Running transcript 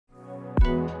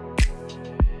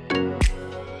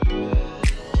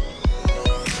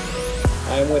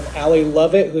with Aly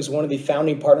Lovett, who's one of the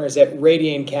founding partners at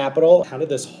Radian Capital. How did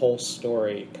this whole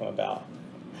story come about?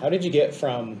 How did you get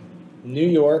from New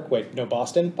York,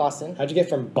 Boston? Boston. How'd you get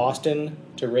from Boston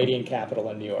to Radian Capital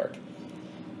in New York?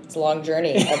 It's a long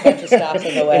journey, a bunch of stops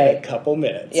on the way. In a couple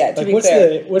minutes. Yeah, to be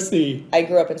fair, what's the... I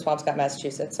grew up in Swampscott,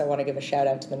 Massachusetts, so I want to give a shout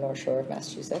out to the North Shore of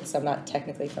Massachusetts. I'm not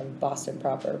technically from Boston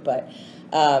proper, but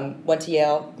went to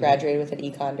Yale, graduated with an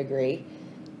econ degree.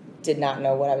 Did not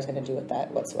know what I was going to do with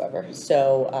that whatsoever.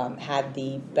 So had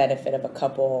the benefit of a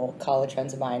couple college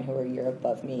friends of mine who were a year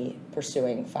above me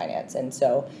pursuing finance. And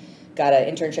so got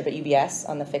an internship at UBS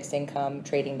on the fixed income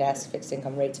trading desk, fixed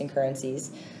income rates and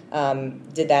currencies.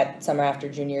 Did that summer after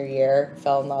junior year,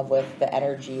 fell in love with the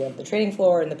energy of the trading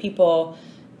floor and the people,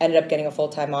 ended up getting a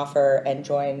full-time offer and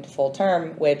joined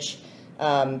full-term, which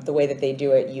the way that they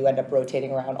do it, you end up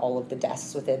rotating around all of the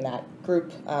desks within that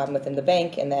group, within the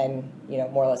bank, and then,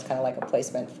 more or less kind of like a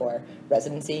placement for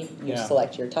residency. You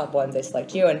select your top ones, they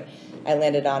select you, and I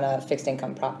landed on a fixed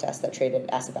income prop desk that traded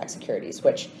asset-backed securities,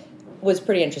 which was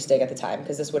pretty interesting at the time,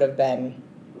 because this would have been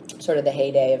sort of the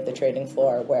heyday of the trading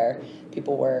floor where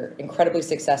people were incredibly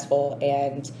successful,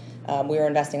 and we were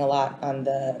investing a lot on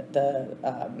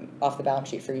the off the balance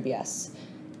sheet for UBS.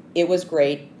 It was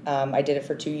great. I did it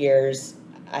for 2 years.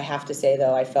 I have to say,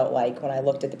 though, I felt like when I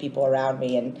looked at the people around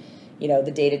me and,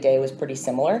 the day-to-day was pretty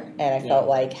similar. And I felt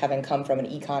like having come from an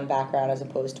econ background as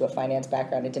opposed to a finance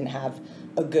background, it didn't have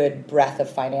a good breadth of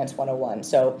finance 101.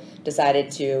 So decided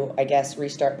to, I guess,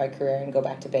 restart my career and go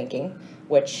back to banking,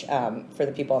 which for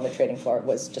the people on the trading floor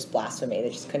was just blasphemy. They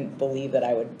just couldn't believe that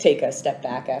I would take a step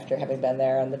back after having been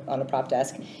there on the prop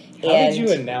desk. How did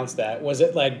you announce that? Was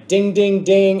it like, ding, ding,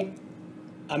 ding,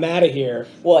 I'm out of here?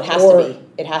 Well, it has to be.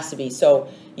 It has to be. So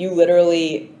you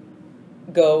literally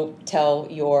go tell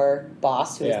your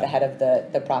boss, who is the head of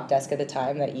the prop desk at the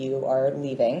time, that you are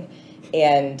leaving.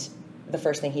 And the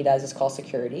first thing he does is call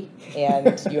security.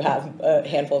 And you have a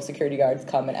handful of security guards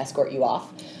come and escort you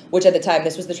off. Which at the time,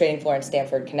 this was the trading floor in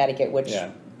Stamford, Connecticut, which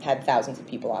had thousands of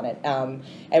people on it.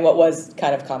 And what was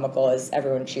kind of comical is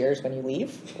everyone cheers when you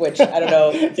leave, which I don't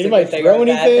know. Did you like throw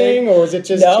anything, or was it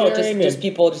just cheering? No, just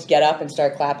people just get up and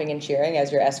start clapping and cheering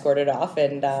as you're escorted off,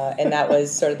 and that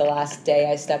was sort of the last day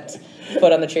I stepped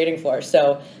foot on the trading floor.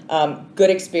 So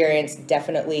good experience,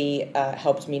 definitely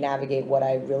helped me navigate what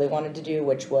I really wanted to do,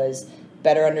 which was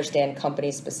better understand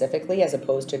companies specifically as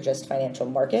opposed to just financial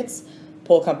markets.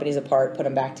 Pull companies apart, put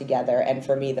them back together, and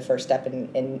for me, the first step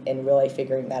in really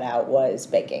figuring that out was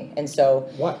banking. And so,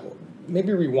 maybe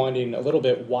rewinding a little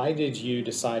bit, why did you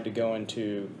decide to go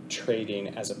into trading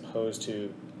as opposed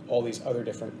to all these other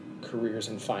different careers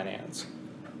in finance?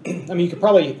 I mean, you could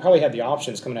probably have the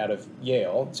options coming out of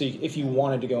Yale. So if you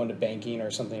wanted to go into banking or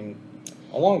something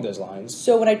along those lines.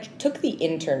 So when I took the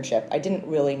internship, I didn't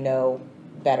really know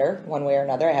better one way or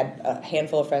another. I had a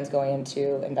handful of friends going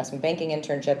into investment banking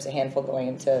internships, a handful going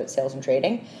into sales and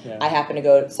trading. I happened to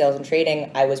go to sales and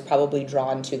trading. I was probably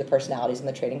drawn to the personalities on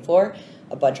the trading floor,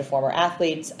 a bunch of former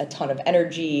athletes, a ton of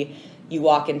energy. You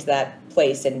walk into that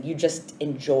place and you just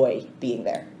enjoy being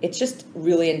there. It's just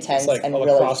really intense and really fun. Like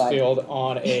a lacrosse field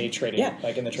on a trading,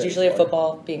 like in the trading It's usually floor. a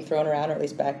football being thrown around, or at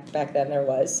least back then there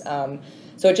was.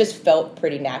 So it just felt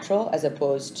pretty natural as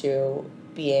opposed to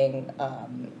being,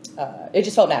 it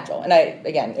just felt natural. And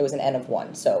it was an N of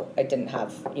one, so I didn't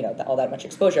have, all that much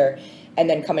exposure. And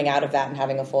then coming out of that and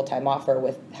having a full-time offer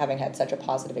with having had such a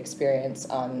positive experience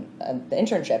on the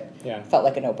internship felt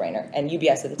like a no-brainer. And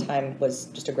UBS at the time was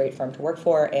just a great firm to work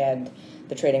for, and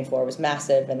the trading floor was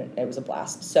massive, and it was a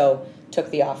blast. So took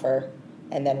the offer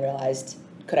and then realized,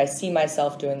 could I see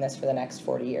myself doing this for the next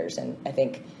 40 years? And I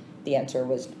think the answer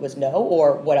was no,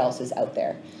 or what else is out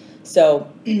there? So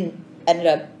ended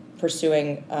up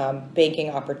pursuing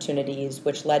banking opportunities,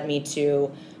 which led me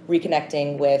to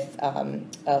reconnecting with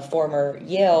a former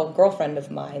Yale girlfriend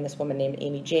of mine, this woman named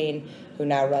Amy Jane, who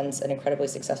now runs an incredibly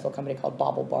successful company called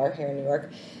Bobble Bar here in New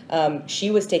York.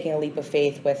 She was taking a leap of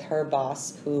faith with her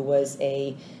boss, who was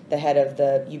the head of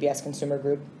the UBS Consumer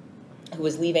Group, who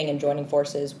was leaving and joining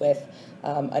forces with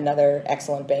another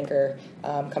excellent banker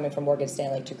coming from Morgan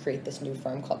Stanley to create this new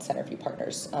firm called FTV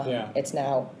Partners. It's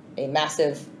now a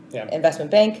massive investment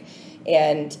bank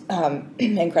and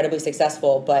incredibly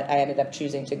successful, but I ended up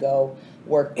choosing to go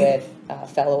work with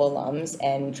fellow alums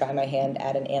and try my hand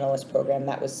at an analyst program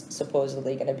that was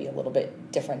supposedly going to be a little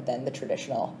bit different than the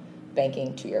traditional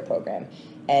banking 2-year program,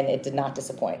 and it did not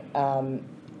disappoint.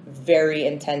 Very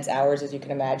intense hours, as you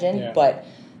can imagine, but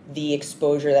the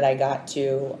exposure that I got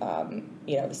to,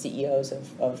 the CEOs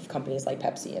of companies like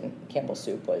Pepsi and Campbell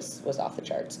Soup was off the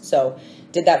charts. So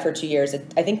did that for 2 years.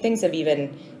 I think things have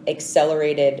even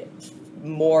accelerated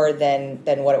more than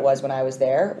what it was when I was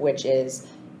there, which is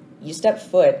you step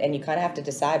foot and you kind of have to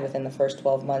decide within the first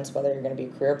 12 months whether you're going to be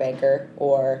a career banker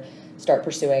or start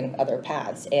pursuing other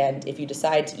paths. And if you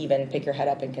decide to even pick your head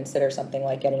up and consider something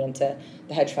like getting into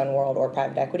the hedge fund world or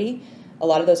private equity, a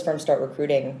lot of those firms start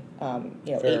recruiting,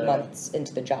 8 months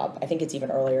into the job. I think it's even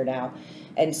earlier now.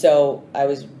 And so I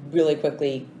was really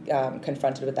quickly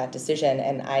confronted with that decision,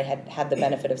 and I had the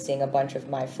benefit of seeing a bunch of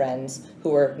my friends who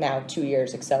were now 2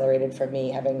 years accelerated from me,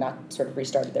 having not sort of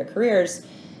restarted their careers,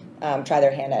 try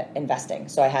their hand at investing.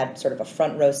 So I had sort of a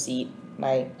front row seat,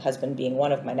 my now husband being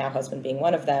one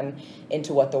of them,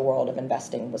 into what the world of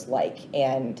investing was like,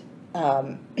 and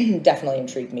definitely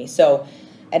intrigued me. So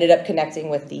ended up connecting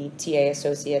with the TA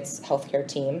Associates healthcare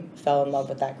team, fell in love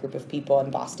with that group of people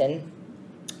in Boston,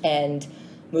 and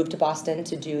moved to Boston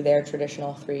to do their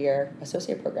traditional 3-year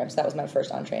associate program. So that was my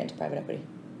first entree into private equity.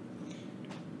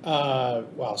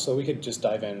 Wow, so we could just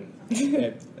dive in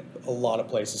at a lot of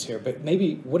places here, but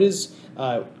maybe what is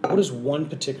one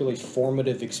particularly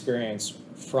formative experience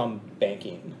from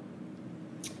banking?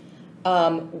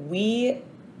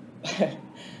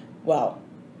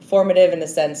 Formative in the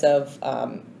sense of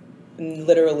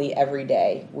literally every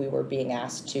day we were being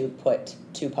asked to put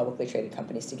 2 publicly traded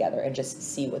companies together and just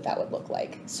see what that would look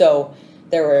like. So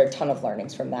there were a ton of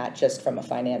learnings from that, just from a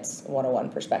finance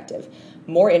 101 perspective.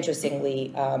 More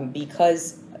interestingly,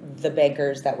 because the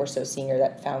bankers that were so senior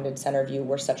that founded Centerview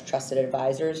were such trusted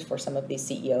advisors for some of these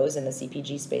CEOs in the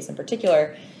CPG space in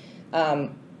particular,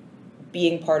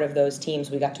 being part of those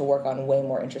teams, we got to work on way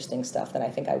more interesting stuff than I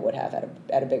think I would have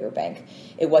at a bigger bank.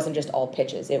 It wasn't just all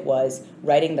pitches. It was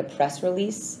writing the press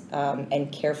release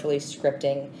and carefully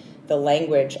scripting the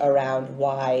language around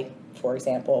why, for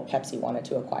example, Pepsi wanted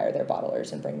to acquire their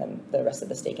bottlers and bring them the rest of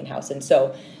the stake in-house. And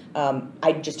so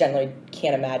I just generally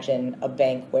can't imagine a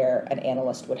bank where an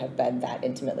analyst would have been that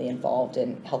intimately involved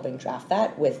in helping draft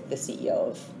that with the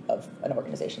CEO of an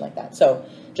organization like that. So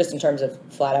just in terms of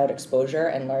flat-out exposure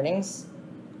and learnings,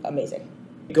 amazing.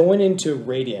 Going into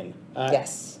Radian.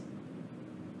 Yes.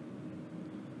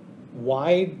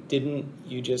 Why didn't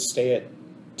you just stay at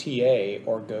TA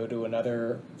or go to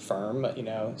another firm,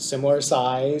 similar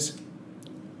size,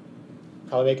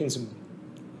 probably making some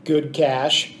good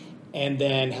cash, and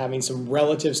then having some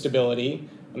relative stability?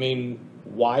 I mean,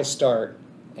 why start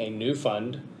a new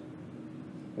fund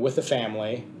with a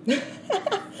family?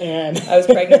 And I was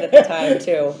pregnant at the time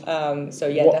too, so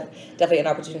yeah, definitely an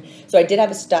opportunity. So I did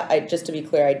have a stop. Just to be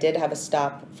clear, I did have a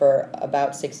stop for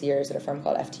about 6 years at a firm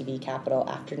called FTV Capital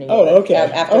after New York. Oh, okay.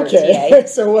 After TA.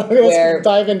 So let's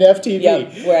dive into FTV.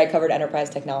 Yeah, where I covered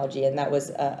enterprise technology, and that was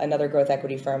another growth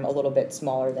equity firm, a little bit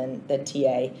smaller than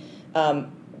TA.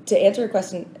 To answer your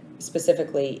question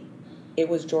specifically, it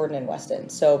was Jordan and Weston.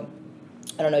 So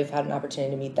I don't know if you've had an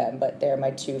opportunity to meet them, but they're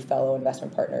my 2 fellow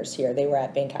investment partners here. They were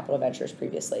at Bain Capital Ventures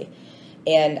previously.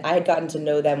 And I had gotten to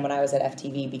know them when I was at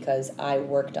FTV because I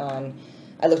looked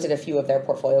at a few of their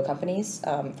portfolio companies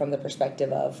from the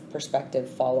perspective of prospective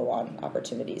follow-on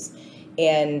opportunities.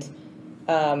 And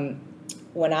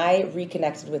when I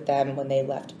reconnected with them when they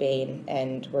left Bain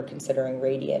and were considering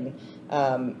Radian,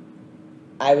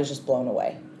 I was just blown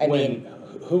away.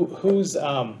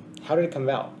 How did it come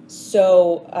about?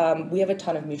 So we have a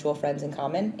ton of mutual friends in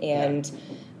common, and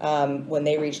when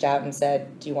they reached out and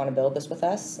said, "Do you want to build this with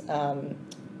us?"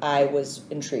 I was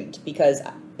intrigued because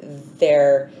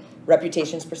their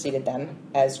reputations preceded them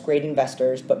as great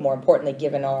investors, but more importantly,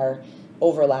 given our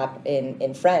overlap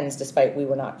in friends, despite we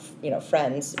were not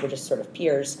friends, we're just sort of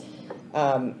peers,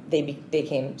 they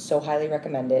became so highly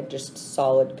recommended, just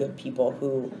solid, good people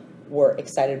who were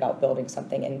excited about building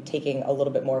something and taking a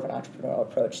little bit more of an entrepreneurial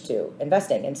approach to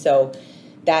investing. And so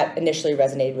that initially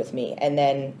resonated with me. And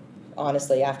then,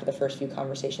 honestly, after the first few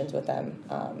conversations with them,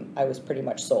 I was pretty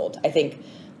much sold. I think,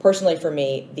 personally for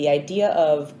me, the idea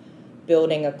of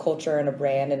building a culture and a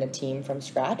brand and a team from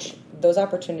scratch, those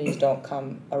opportunities don't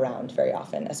come around very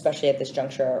often, especially at this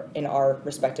juncture in our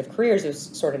respective careers. It was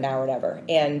sort of now or never.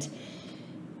 And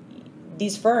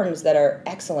these firms that are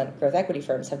excellent growth equity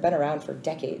firms have been around for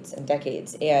decades and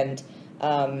decades and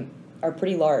are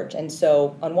pretty large. And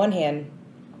so on one hand,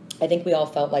 I think we all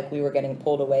felt like we were getting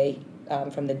pulled away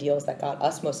from the deals that got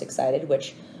us most excited,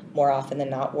 which more often than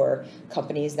not were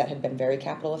companies that had been very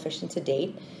capital efficient to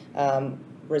date,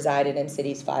 resided in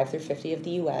cities 5 through 50 of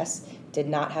the U.S., did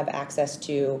not have access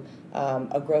to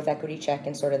a growth equity check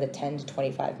in sort of the $10 to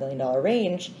 $25 million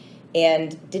range,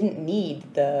 and didn't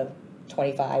need the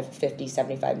 $25, $50,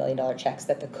 $75 million checks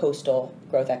that the coastal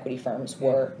growth equity firms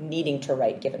were needing to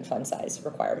write given fund size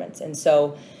requirements. And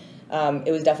so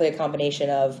it was definitely a combination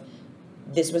of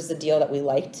This was the deal that we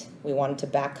liked. We wanted to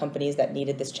back companies that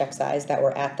needed this check size, that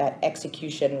were at that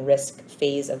execution risk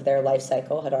phase of their life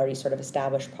cycle, had already sort of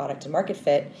established product and market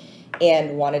fit,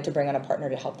 and wanted to bring on a partner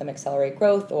to help them accelerate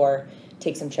growth or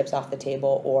take some chips off the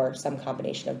table, or some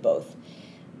combination of both.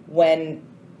 When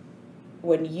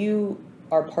you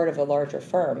are part of a larger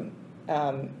firm,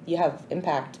 you have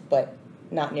impact, but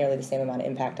not nearly the same amount of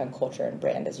impact on culture and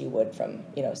brand as you would from,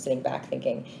 sitting back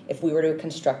thinking, if we were to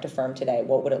construct a firm today,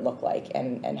 what would it look like,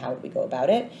 and how would we go about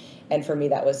it? And for me,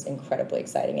 that was incredibly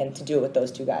exciting. And to do it with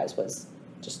those two guys was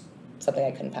just something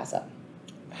I couldn't pass up.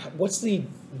 What's the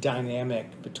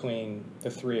dynamic between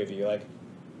the three of you? Like,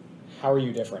 how are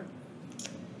you different?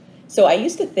 So I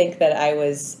used to think that I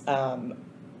was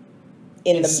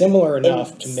similar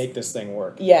enough to make this thing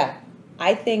work. Yeah.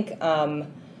 I think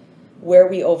where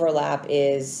we overlap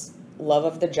is love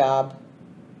of the job,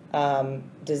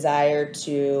 desire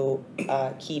to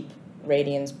keep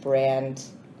Radian's brand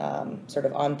sort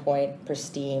of on point,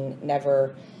 pristine,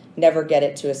 never get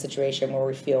it to a situation where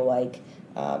we feel like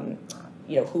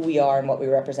who we are and what we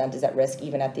represent is at risk,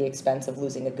 even at the expense of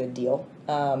losing a good deal.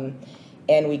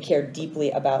 And we care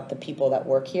deeply about the people that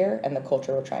work here and the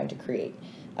culture we're trying to create.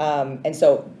 And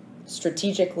so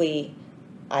strategically,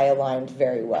 I aligned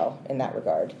very well in that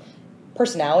regard.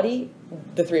 Personality,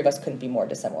 the three of us couldn't be more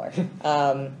dissimilar.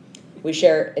 We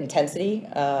share intensity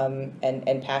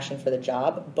and passion for the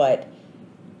job, but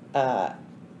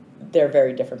they're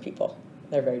very different people.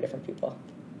 They're very different people.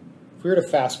 If we were to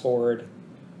fast forward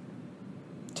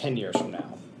 10 years from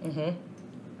now,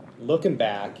 looking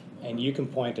back, and you can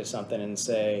point to something and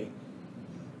say,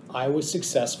 I was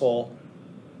successful,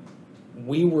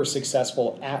 we were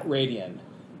successful at Radian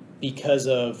because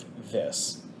of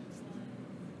this.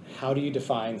 How do you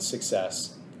define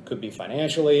success? Could be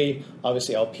financially.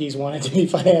 Obviously, LPs want it to be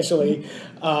financially.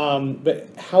 But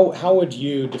how would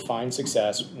you define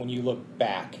success when you look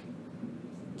back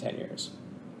 10 years?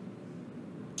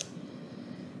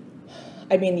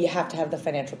 I mean, you have to have the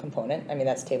financial component. I mean,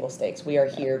 that's table stakes. We are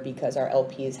here because our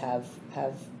LPs have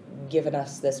given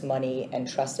us this money and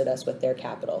trusted us with their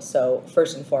capital. So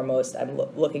first and foremost, I'm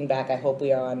looking back, I hope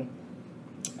we are on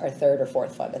our third or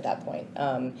fourth fund at that point,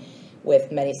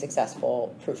 with many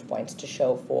successful proof points to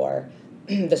show for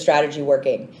the strategy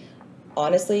working.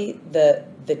 Honestly, the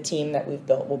team that we've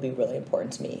built will be really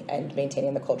important to me, and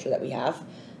maintaining the culture that we have.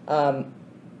 I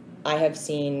have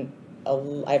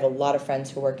a lot of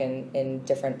friends who work in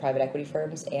different private equity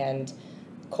firms, and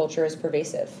culture is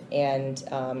pervasive, and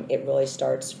it really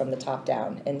starts from the top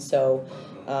down. And so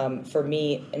for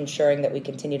me, ensuring that we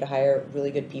continue to hire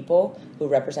really good people who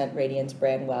represent Radian's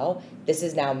brand well, this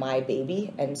is now my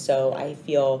baby, and so I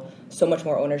feel so much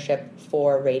more ownership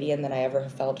for Radian than I ever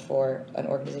have felt for an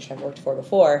organization I've worked for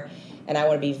before. And I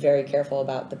want to be very careful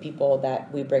about the people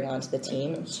that we bring onto the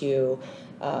team to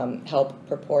help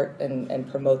purport and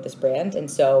promote this brand. And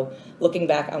so looking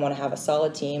back, I want to have a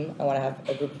solid team. I want to have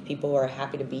a group of people who are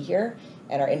happy to be here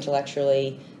and are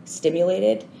intellectually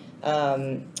stimulated,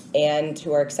 and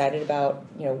who are excited about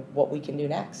what we can do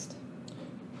next.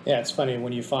 Yeah, it's funny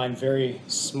when you find very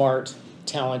smart,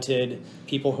 talented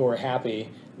people who are happy,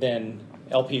 then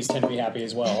LPs tend to be happy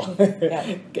as well.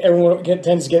 Yeah. Everyone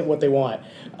tends to get what they want.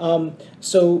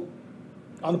 So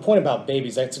on the point about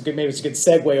babies, maybe it's a good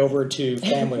segue over to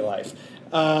family life.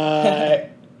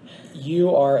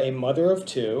 You are a mother of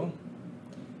two,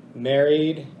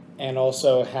 married, and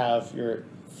also have your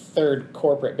third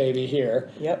corporate baby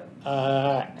here. Yep.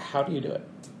 How do you do it?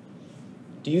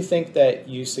 Do you think that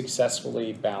you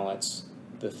successfully balance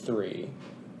the three?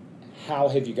 How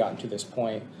have you gotten to this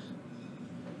point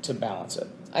to balance it?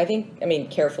 I think,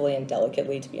 carefully and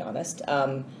delicately, to be honest.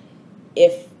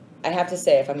 If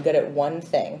I'm good at one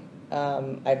thing,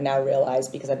 I've now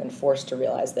realized, because I've been forced to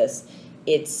realize this,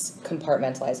 it's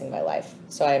compartmentalizing my life.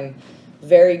 So I'm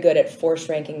very good at force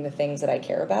ranking the things that I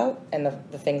care about and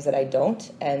the things that I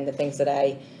don't, and the things that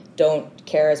I don't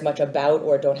care as much about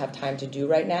or don't have time to do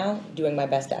right now, doing my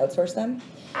best to outsource them.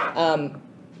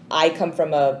 I come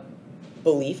from a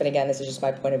belief, and again, this is just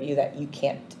my point of view, that you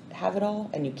can't have it all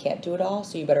and you can't do it all,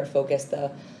 so you better focus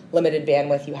the limited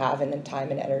bandwidth you have and then time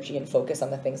and energy and focus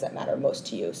on the things that matter most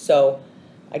to you. So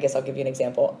I guess I'll give you an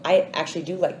example. I actually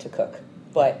do like to cook,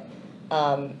 but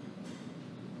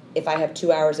if I have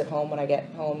 2 hours at home when I get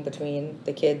home between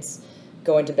the kids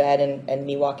going to bed and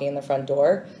me walking in the front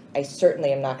door, I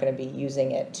certainly am not going to be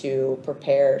using it to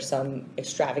prepare some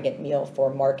extravagant meal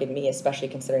for Mark and me, especially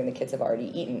considering the kids have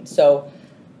already eaten. So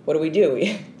what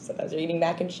do? Sometimes we're eating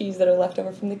mac and cheese that are left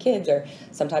over from the kids, or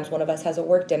sometimes one of us has a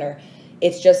work dinner.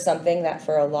 It's just something that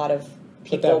for a lot of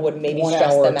people would maybe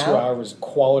stress them out. 1 hour, 2 hours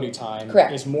quality time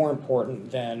Correct. Is more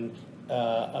important than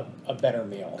a better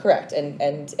meal. Correct.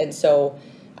 And so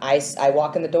I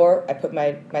walk in the door, I put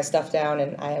my stuff down,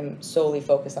 and I am solely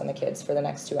focused on the kids for the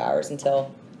next 2 hours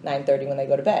until 9:30 when they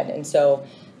go to bed. And so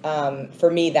for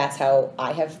me, that's how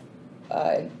I have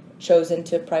chosen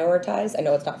to prioritize. I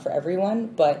know it's not for everyone,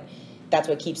 but that's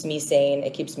what keeps me sane.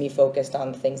 It keeps me focused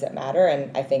on the things that matter,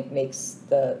 and I think makes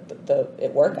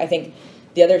it work. I think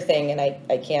the other thing, and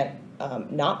I can't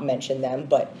not mention them,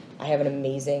 but I have an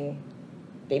amazing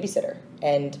babysitter,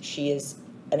 and she is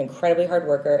an incredibly hard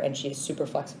worker, and she is super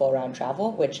flexible around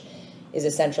travel, which is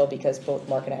essential because both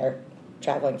Mark and I are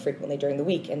traveling frequently during the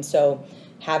week. And so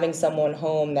having someone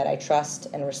home that I trust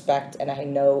and respect and I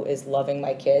know is loving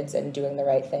my kids and doing the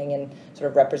right thing and sort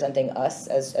of representing us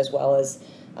as well as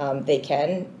they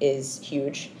can is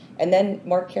huge. And then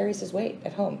Mark carries his weight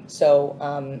at home. So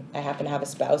I happen to have a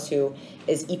spouse who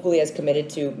is equally as committed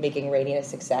to making Radian a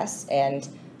success, and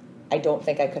I don't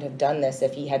think I could have done this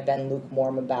if he had been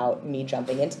lukewarm about me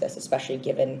jumping into this, especially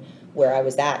given where I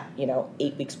was at,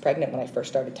 8 weeks pregnant when I first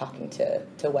started talking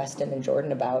to Weston and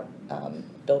Jordan about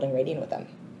building Radian with them.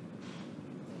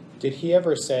 Did he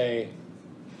ever say,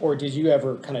 or did you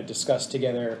ever kind of discuss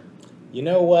together, you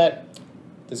know what,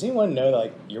 does anyone know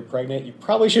that you're pregnant? You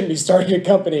probably shouldn't be starting a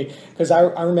company. Because I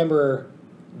remember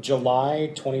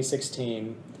July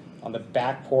 2016 on the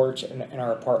back porch in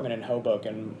our apartment in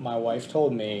Hoboken, my wife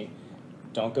told me,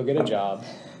 don't go get a job.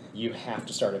 You have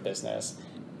to start a business.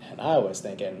 And I was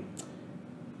thinking,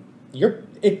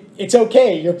 it's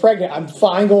okay. You're pregnant. I'm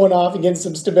fine going off and getting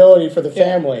some stability for the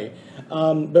family.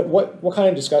 But what kind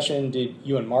of discussion did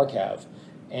you and Mark have?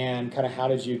 And kind of how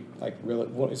did you really?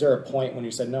 Is there a point when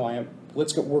you said, no,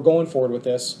 we're going forward with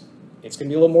this. It's going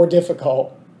to be a little more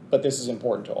difficult, but this is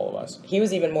important to all of us. He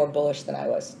was even more bullish than I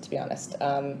was, to be honest.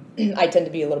 I tend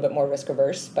to be a little bit more risk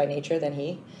averse by nature than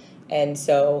he, and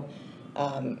so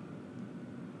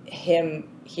him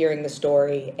hearing the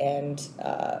story and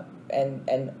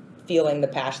feeling the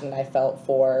passion that I felt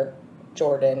for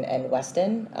Jordan and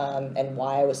Weston and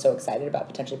why I was so excited about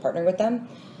potentially partnering with them,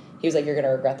 he was like, "You're going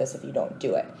to regret this if you don't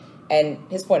do it." And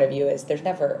his point of view is there's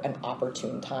never an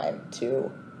opportune time to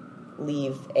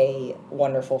leave a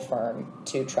wonderful firm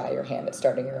to try your hand at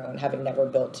starting your own, having never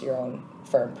built your own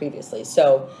firm previously.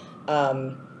 So I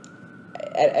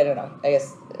don't know. I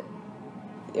guess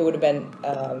it would have been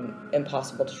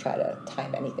impossible to try to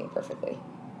time anything perfectly.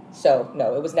 So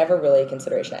no, it was never really a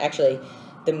consideration. Actually,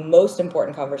 the most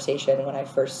important conversation when I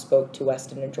first spoke to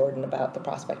Weston and Jordan about the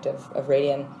prospect of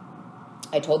Radian,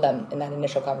 I told them in that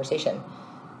initial conversation,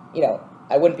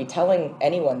 I wouldn't be telling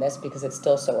anyone this because it's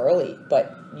still so early,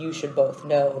 but you should both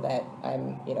know that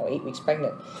I'm, 8 weeks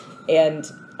pregnant. And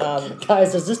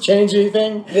guys, does this change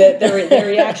anything? Their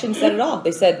reaction said it all.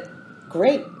 They said,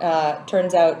 great.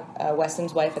 Turns out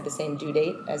Weston's wife had the same due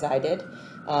date as I did,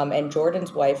 and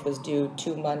Jordan's wife was due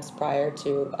 2 months prior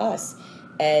to us.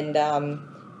 And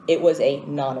it was a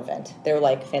non-event. They were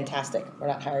like, fantastic. We're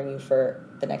not hiring you for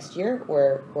the next year.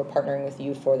 We're partnering with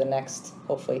you for the next,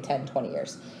 hopefully, 10, 20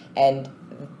 years. And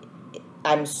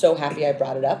I'm so happy I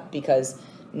brought it up because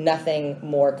nothing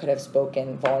more could have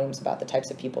spoken volumes about the types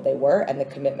of people they were and the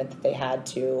commitment that they had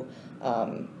to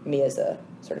me as a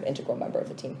sort of integral member of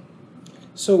the team.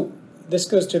 So this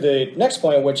goes to the next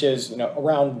point, which is,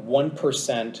 around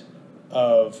 1%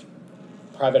 of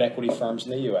private equity firms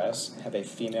in the U.S. have a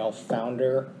female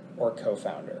founder or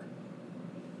co-founder.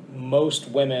 Most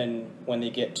women, when they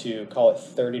get to, call it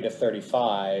 30 to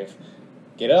 35,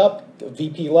 get up,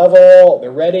 VP level,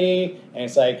 they're ready, and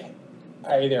it's like,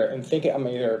 I'm either thinking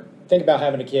about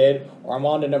having a kid, or I'm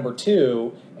on to number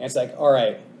 2, and it's like, all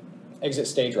right, exit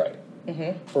stage right,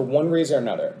 for one reason or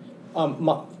another.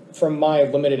 From my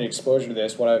limited exposure to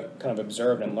this, what I've kind of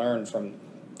observed and learned from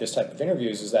this type of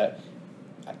interviews is that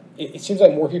it seems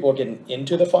like more people are getting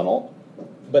into the funnel,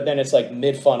 but then it's like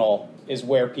mid-funnel is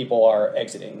where people are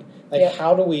exiting.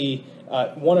 How do we,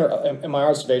 one, are my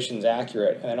observations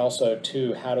accurate? And then also,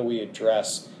 2, how do we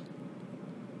address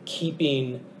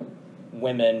keeping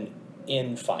women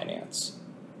in finance?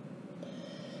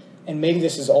 And maybe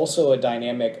this is also a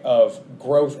dynamic of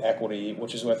growth equity,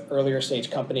 which is with earlier stage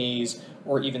companies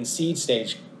or even seed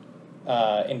stage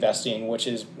investing, which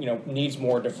is needs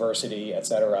more diversity, et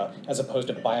cetera, as opposed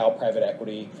to buyout private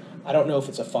equity. I don't know if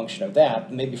it's a function of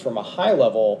that. Maybe from a high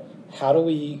level, how do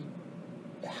we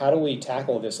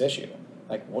tackle this issue?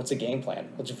 What's a game plan?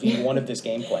 What's V1 of this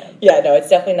game plan? Yeah, no, it's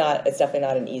definitely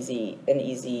not an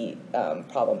easy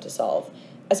problem to solve,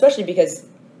 especially because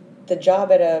the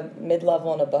job at a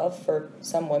mid-level and above for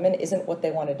some women isn't what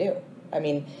they want to do. I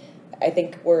mean, I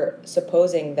think we're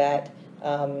supposing that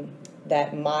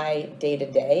that my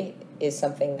day-to-day is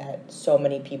something that so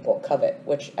many people covet,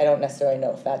 which I don't necessarily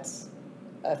know if that's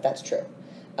true.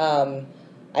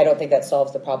 I don't think that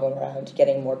solves the problem around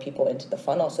getting more people into the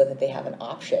funnel so that they have an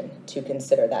option to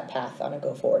consider that path on a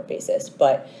go-forward basis.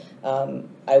 But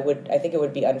I think it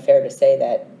would be unfair to say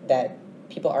that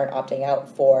people aren't opting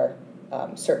out for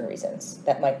certain reasons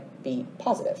that might be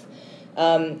positive.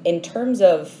 In terms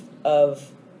of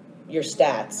your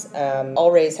stats,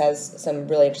 Allraise has some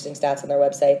really interesting stats on their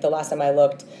website. The last time I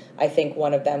looked, I think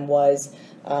one of them was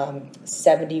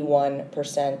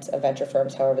 71% of venture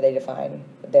firms, however they define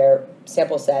their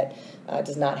sample set,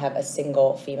 does not have a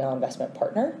single female investment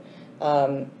partner.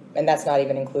 And that's not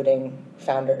even including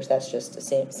founders, that's just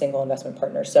a single investment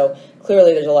partner. So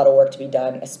clearly there's a lot of work to be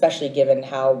done, especially given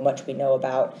how much we know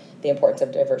about the importance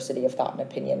of diversity of thought and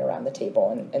opinion around the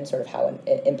table and sort of how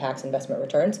it impacts investment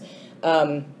returns.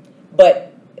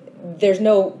 But there's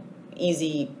no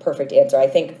easy, perfect answer. I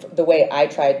think the way I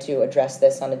try to address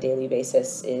this on a daily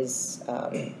basis is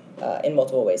in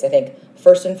multiple ways. I think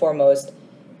first and foremost,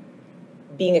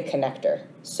 being a connector.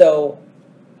 So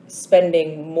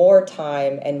spending more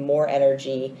time and more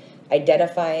energy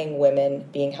identifying women,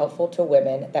 being helpful to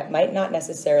women that might not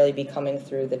necessarily be coming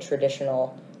through the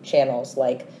traditional channels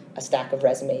like a stack of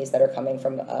resumes that are coming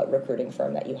from a recruiting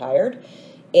firm that you hired,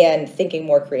 and thinking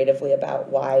more creatively about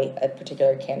why a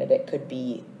particular candidate could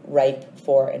be ripe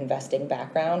for investing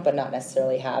background but not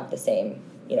necessarily have the same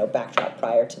backdrop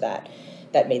prior to that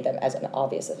made them as an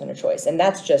obvious as a choice. And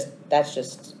that's just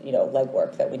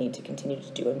legwork that we need to continue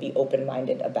to do and be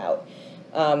open-minded about.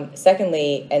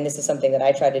 Secondly, and this is something that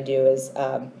I try to do, is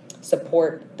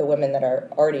support the women that are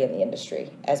already in the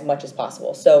industry as much as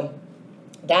possible. So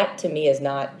that to me is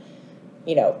not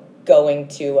going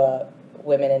to a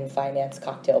women in finance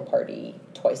cocktail party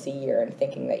twice a year and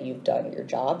thinking that you've done your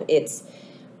job. It's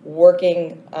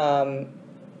working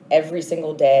every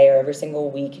single day or every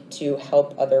single week to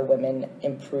help other women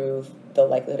improve the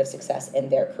likelihood of success in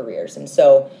their careers. And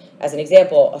so, as an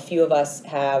example, a few of us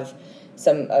have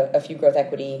a few growth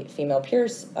equity female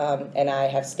peers, and I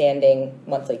have standing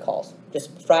monthly calls.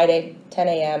 Just Friday, 10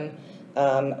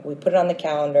 a.m., we put it on the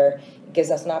calendar. It gives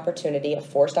us an opportunity, a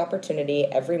forced opportunity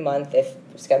every month, if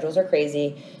schedules are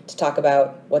crazy, to talk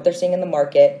about what they're seeing in the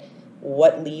market,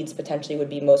 what leads potentially would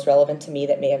be most relevant to me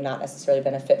that may have not necessarily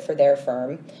been a fit for their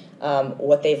firm,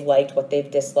 what they've liked, what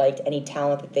they've disliked, any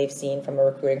talent that they've seen from a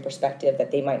recruiting perspective that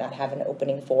they might not have an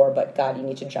opening for, but God, you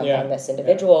need to jump on this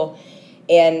individual. Yeah.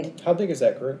 And how big is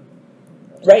that group?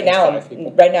 Right now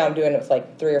I'm doing it with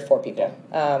like 3 or 4 people.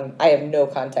 Yeah. I have no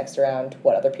context around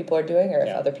what other people are doing or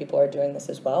if other people are doing this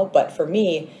as well. But for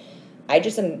me, I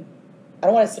don't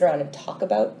want to sit around and talk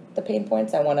about the pain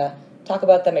points. I want to talk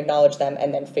about them, acknowledge them,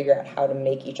 and then figure out how to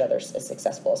make each other as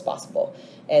successful as possible.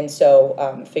 And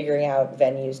so figuring out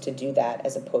venues to do that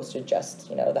as opposed to just,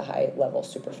 the high-level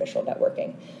superficial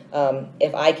networking.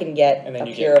 If I can get a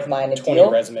peer of mine a 20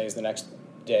 resumes the next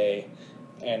day.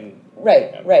 And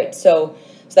Right. So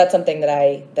that's something that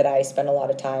I spend a lot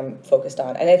of time focused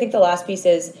on. And I think the last piece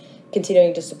is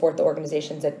continuing to support the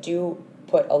organizations that do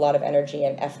put a lot of energy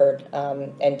and effort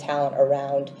and talent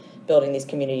around building these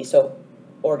communities. So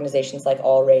organizations like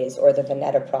Allraise or the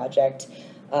Veneta Project,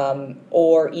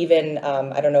 or even,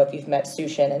 I don't know if you've met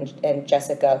Sushan and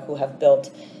Jessica, who have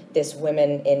built this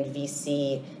Women in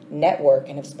VC network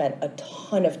and have spent a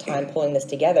ton of time pulling this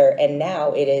together. And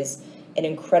now it is an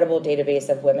incredible database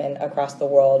of women across the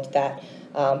world that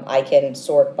I can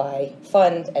sort by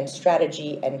fund and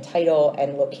strategy and title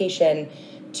and location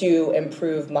to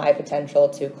improve my potential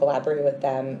to collaborate with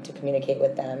them, to communicate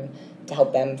with them, to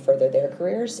help them further their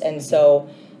careers. And so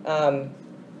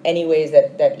any ways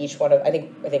that each one of, I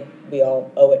think we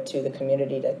all owe it to the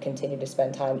community to continue to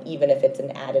spend time, even if it's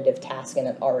an additive task in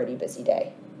an already busy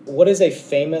day. What is a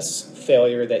famous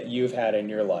failure that you've had in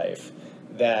your life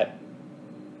that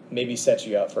maybe sets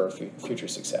you up for future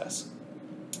success?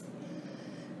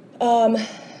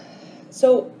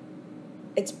 So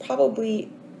it's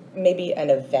probably, maybe an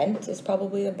event is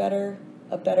probably a better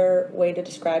way to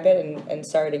describe it, and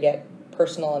sorry to get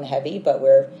personal and heavy, but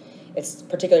it's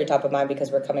particularly top of mind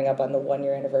because we're coming up on the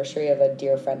 1-year anniversary of a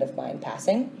dear friend of mine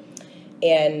passing.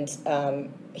 And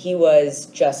he was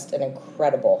just an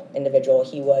incredible individual.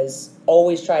 He was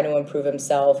always trying to improve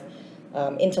himself,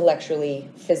 intellectually,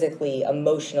 physically,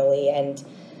 emotionally, and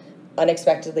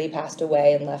unexpectedly passed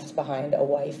away and left behind a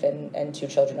wife and 2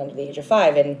 children under the age of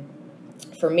 5. And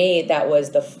for me, that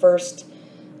was the first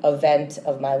event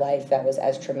of my life that was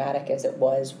as traumatic as it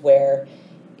was, where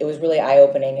it was really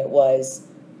eye-opening. It was,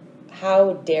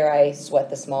 how dare I sweat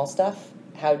the small stuff?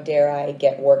 How dare I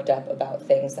get worked up about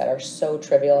things that are so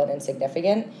trivial and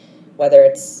insignificant whether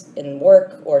it's in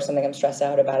work or something I'm stressed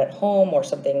out about at home or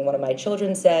something one of my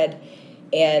children said.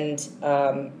 And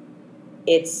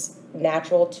it's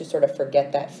natural to sort of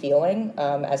forget that feeling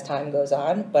as time goes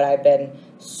on, but I've been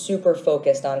super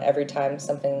focused on every time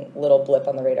something little blip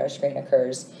on the radar screen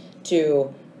occurs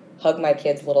to hug my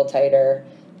kids a little tighter,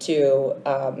 to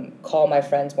call my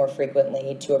friends more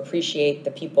frequently, to appreciate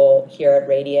the people here at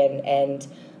Radian, and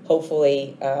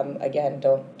hopefully, again,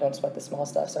 don't sweat the small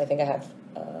stuff. So I think I have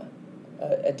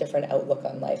a different outlook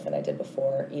on life than I did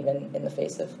before, even in the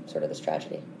face of sort of this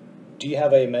tragedy. Do you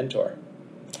have a mentor?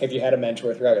 Have you had a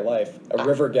mentor throughout your life? A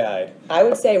river guide? I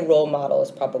would say role model is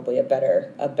probably a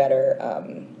better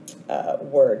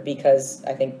word, because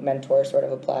I think mentor sort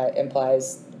of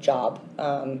implies job.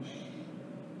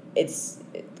 It's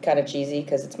kind of cheesy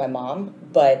because it's my mom,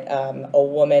 but a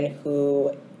woman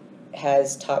who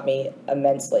has taught me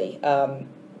immensely.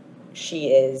 She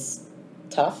is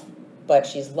tough, but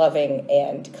she's loving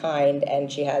and kind,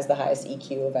 and she has the highest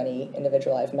EQ of any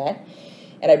individual I've met.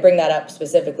 And I bring that up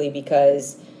specifically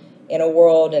because in a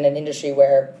world and an industry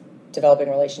where developing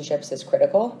relationships is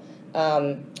critical,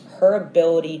 her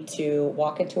ability to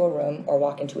walk into a room or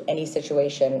walk into any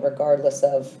situation, regardless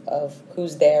of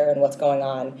who's there and what's going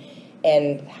on,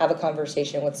 and have a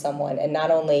conversation with someone and not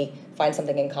only find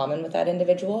something in common with that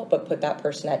individual, but put that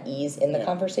person at ease in the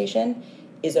conversation,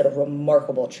 is a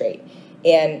remarkable trait.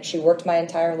 And she worked my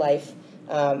entire life.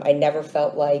 I never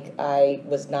felt like I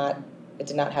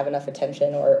did not have enough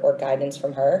attention or guidance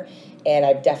from her, and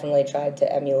I've definitely tried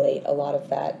to emulate a lot of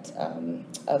that,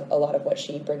 a lot of what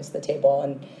she brings to the table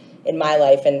and in my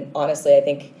life. And honestly, I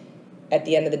think at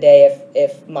the end of the day,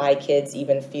 if my kids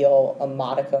even feel a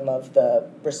modicum of the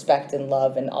respect and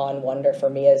love and awe and wonder for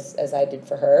me as I did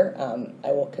for her,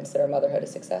 I will consider motherhood a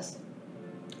success.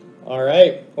 All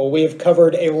right. Well, we have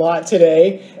covered a lot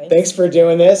today. Thanks for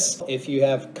doing this. If you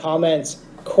have comments,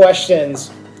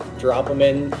 questions, drop them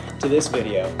in to this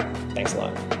video. Thanks a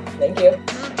lot. Thank you.